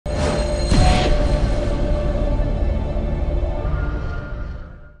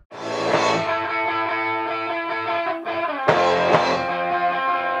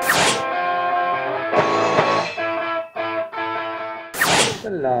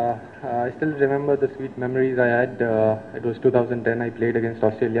I still remember the sweet memories I had. It was 2010. I played against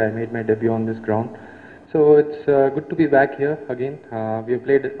Australia. I made my debut on this ground. So it's good to be back here again. We have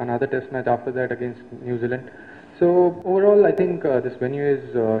played another test match after that against New Zealand. So overall, I think this venue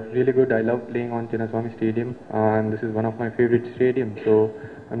is really good. I love playing on Cheteshwar Stadium, and this is one of my favorite stadiums. So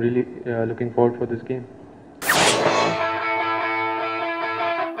I'm really looking forward for this game.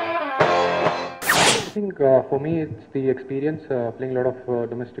 I think for me it's the experience playing a lot of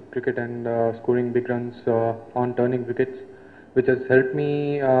domestic cricket and scoring big runs on turning wickets, which has helped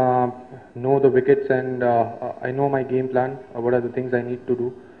me know the wickets, and I know my game plan, what are the things I need to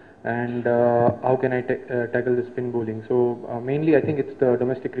do, and how can I tackle the spin bowling. So mainly I think it's the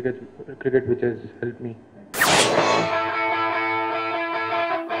domestic cricket which has helped me.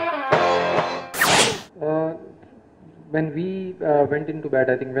 Uh, when we went into bat,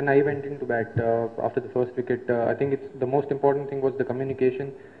 I think when I went into bat after the first wicket, I think it's the most important thing was the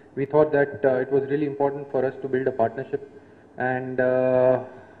communication. We thought that it was really important for us to build a partnership, and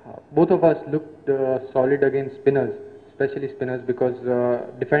both of us looked solid against spinners, especially spinners, because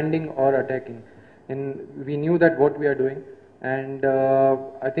defending or attacking, and we knew that what we are doing, and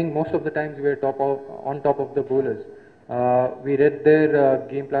I think most of the times we were on top of the bowlers. We read their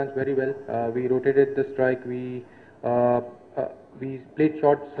game plans very well. We rotated the strike. Uh, we played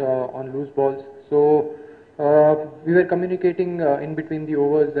shots on loose balls. So we were communicating in between the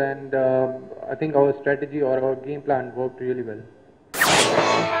overs, and I think our strategy or our game plan worked really well.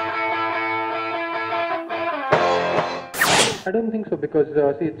 I don't think so, because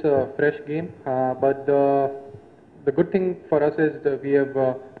see, it's a fresh game, but the good thing for us is that we have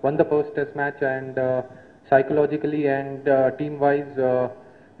won the first test match, and psychologically and team-wise,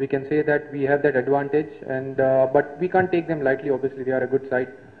 we can say that we have that advantage, and but we can't take them lightly. Obviously, they are a good side.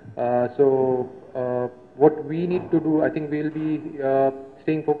 What we need to do, I think we'll be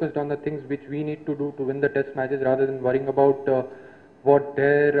staying focused on the things which we need to do to win the test matches, rather than worrying about what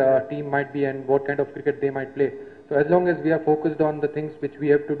their team might be and what kind of cricket they might play. So as long as we are focused on the things which we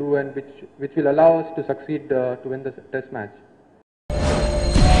have to do and which will allow us to succeed to win the test match.